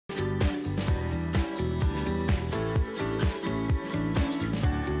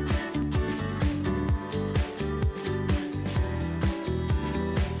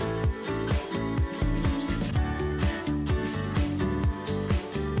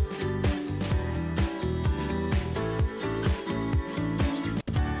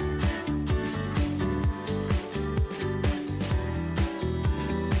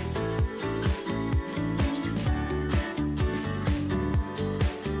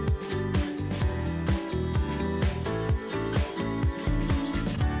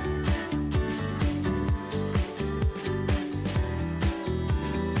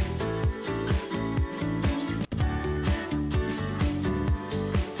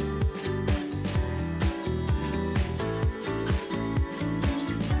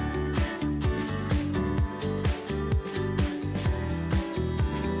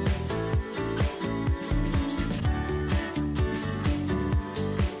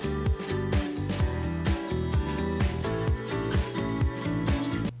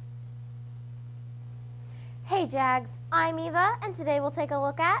Jags, I'm Eva, and today we'll take a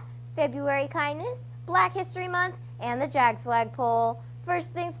look at February Kindness, Black History Month, and the Jag Swag Poll.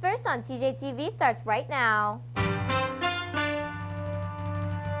 First things first on TJTV starts right now.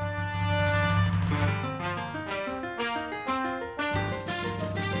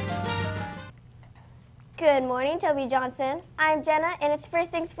 Good morning, Toby Johnson. I'm Jenna, and it's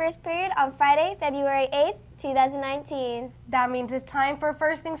First Things First period on Friday, February 8th, 2019. That means it's time for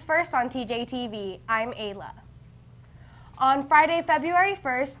First Things First on TJTV. I'm Ayla. On Friday, February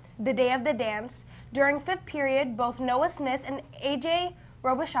 1st, the day of the dance, during fifth period, both Noah Smith and AJ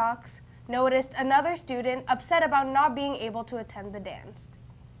Robichaux noticed another student upset about not being able to attend the dance.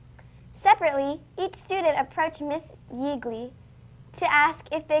 Separately, each student approached Miss Yeagley to ask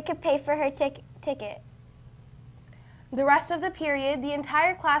if they could pay for her ticket. The rest of the period, the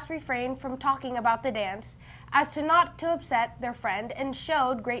entire class refrained from talking about the dance as to not to upset their friend and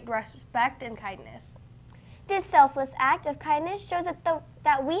showed great respect and kindness. This selfless act of kindness shows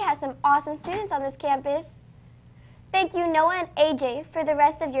that we have some awesome students on this campus. Thank you, Noah and AJ, for the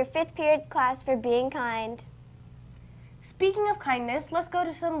rest of your fifth period class for being kind. Speaking of kindness, let's go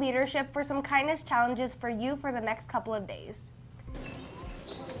to some leadership for some kindness challenges for you for the next couple of days.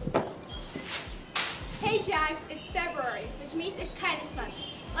 Hey Jags, it's February, which means it's Kindness Month.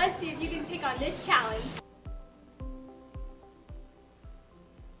 Let's see if you can take on this challenge.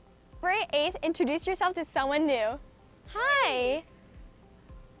 February 8th, introduce yourself to someone new. Hi.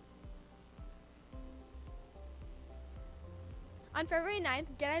 On February 9th,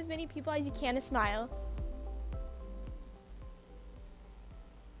 get as many people as you can to smile.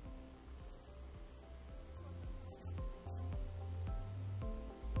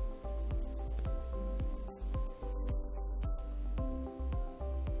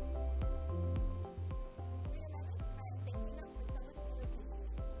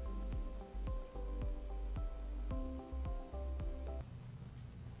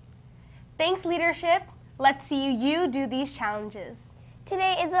 Thanks, leadership. Let's see you do these challenges.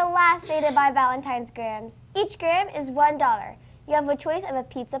 Today is the last day to buy Valentine's grams. Each gram is $1. You have a choice of a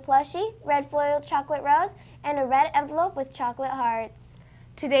pizza plushie, red foiled chocolate rose, and a red envelope with chocolate hearts.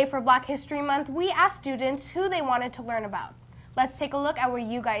 Today for Black History Month, we asked students who they wanted to learn about. Let's take a look at what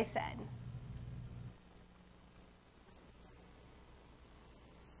you guys said.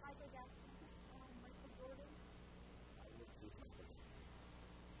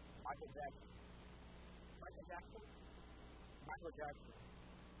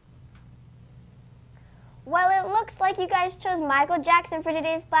 Well, it looks like you guys chose Michael Jackson for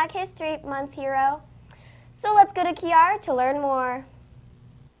today's Black History Month hero. So let's go to Kiara to learn more.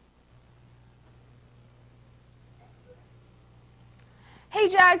 Hey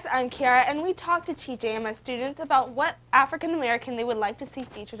Jags, I'm Kiara, and we talked to TJMS students about what African American they would like to see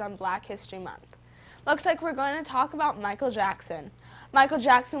featured on Black History Month. Looks like we're going to talk about Michael Jackson. Michael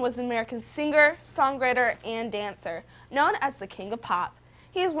Jackson was an American singer, songwriter, and dancer, known as the King of Pop.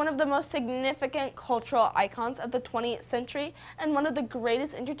 He is one of the most significant cultural icons of the 20th century and one of the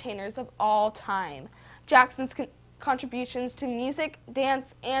greatest entertainers of all time. Jackson's contributions to music,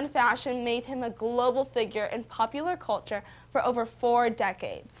 dance, and fashion made him a global figure in popular culture for over 4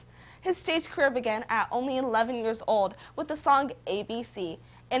 decades. His stage career began at only 11 years old with the song ABC,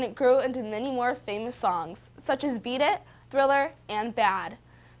 and it grew into many more famous songs, such as Beat It, Thriller, and Bad.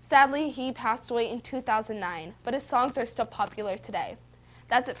 Sadly, he passed away in 2009, but his songs are still popular today.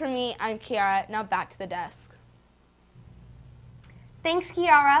 That's it for me. I'm Kiara. Now back to the desk. Thanks,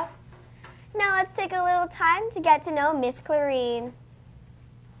 Kiara. Now let's take a little time to get to know Miss Clarine.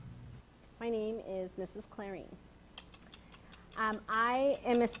 My name is Mrs. Clarine. I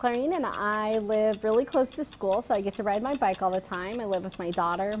am Miss Clarine, and I live really close to school, so I get to ride my bike all the time. I live with my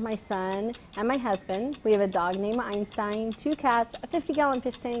daughter, my son, and my husband. We have a dog named Einstein, 2 cats, a 50-gallon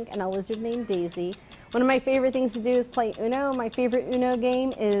fish tank, and a lizard named Daisy. One of my favorite things to do is play Uno. My favorite Uno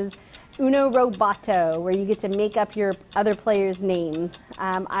game is Uno Roboto, where you get to make up your other players' names.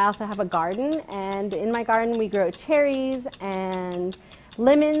 I also have a garden, and in my garden we grow cherries and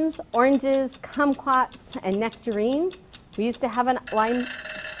lemons, oranges, kumquats, and nectarines. We used to have a lime.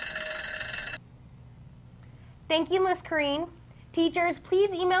 Thank you, Miss Corrine. Teachers,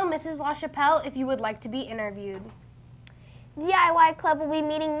 please email Mrs. LaChapelle if you would like to be interviewed. DIY Club will be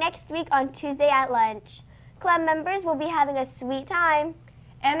meeting next week on Tuesday at lunch. Club members will be having a sweet time.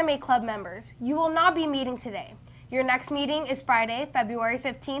 Anime Club members, you will not be meeting today. Your next meeting is Friday, February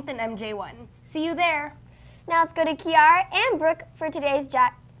 15th in MJ1. See you there. Now let's go to Kiara and Brooke for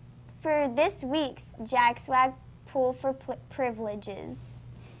this week's Jag Swag Pool for Privileges.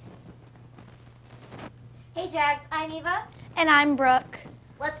 Hey Jags, I'm Eva. And I'm Brooke.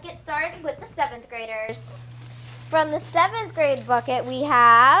 Let's get started with the 7th graders. From the 7th grade bucket, we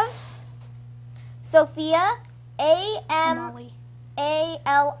have Sophia Amali.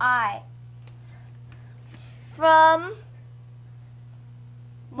 From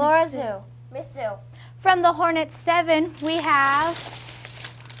Laura Zoo. Miss Zoo. From the Hornets 7, we have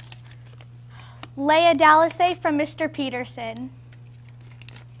Leah Dallasay from Mr. Peterson.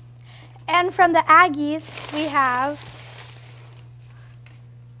 And from the Aggies, we have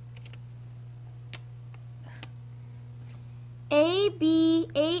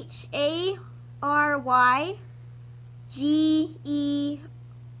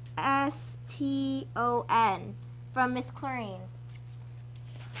ABHARYGESTON from Miss Clarine.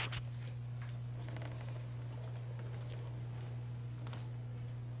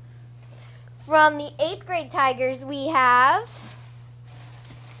 From the 8th grade Tigers, we have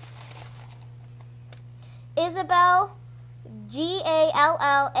Isabel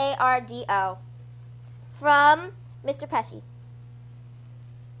GALLARDO from Mr. Pesci.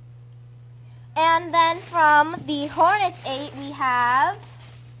 And then from the Hornets 8, we have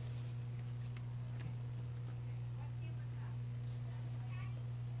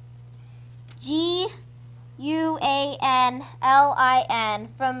GUANLIN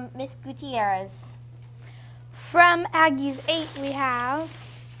from Miss Gutierrez. from Aggies 8, we have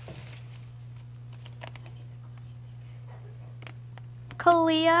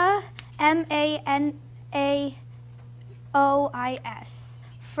Kalia MANAOIS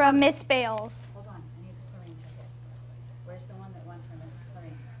from Miss Bales. Hold on, I need the Clarine ticket. Where's the one that won for Mrs.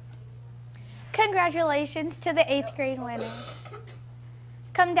 Clarine? Congratulations to the 8th grade winners.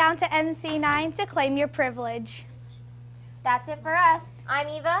 Come down to MC9 to claim your privilege. That's it for us. I'm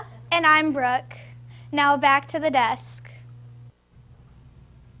Eva. And I'm Brooke. Now back to the desk.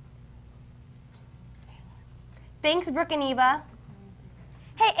 Thanks, Brooke and Eva.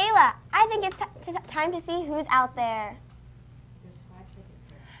 Hey, Ayla, I think it's time to see who's out there.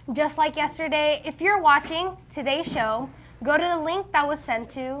 Just like yesterday, if you're watching today's show, go to the link that was sent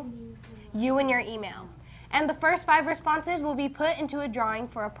to you in your email. And the first 5 responses will be put into a drawing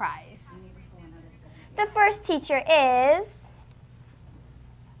for a prize. The first teacher is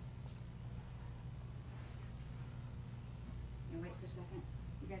Wait for a second.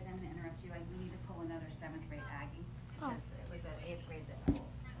 You guys, I'm going to interrupt you. We need to pull another 7th grade Aggie because it was at 8th grade that pulled.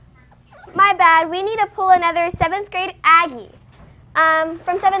 My bad. We need to pull another 7th grade Aggie.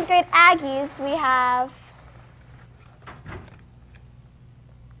 From 7th grade Aggies, we have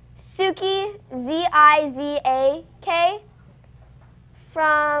Suki Zizak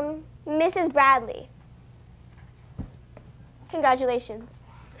from Mrs. Bradley. Congratulations.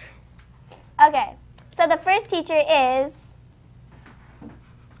 Okay, so the first teacher is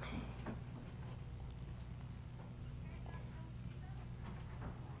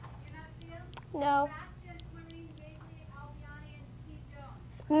no.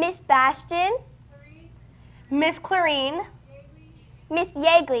 Miss Bastion, Miss Clarine, Miss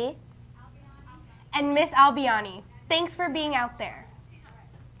Yeagley, and Miss Albiani. Thanks for being out there.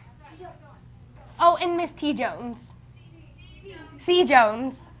 Oh, and Miss T. Jones. C.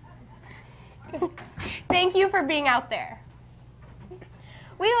 Jones. Thank you for being out there.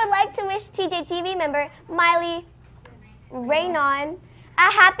 We would like to wish TJTV member Miley Raynon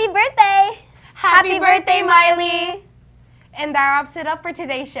a happy birthday. Happy birthday, Miley. And that wraps it up for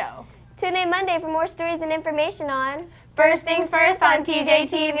today's show. Tune in Monday for more stories and information on First Things First on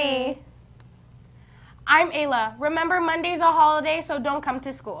TJTV. I'm Ayla. Remember, Monday's a holiday, so don't come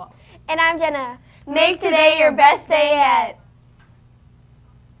to school. And I'm Jenna. Make today your best day yet.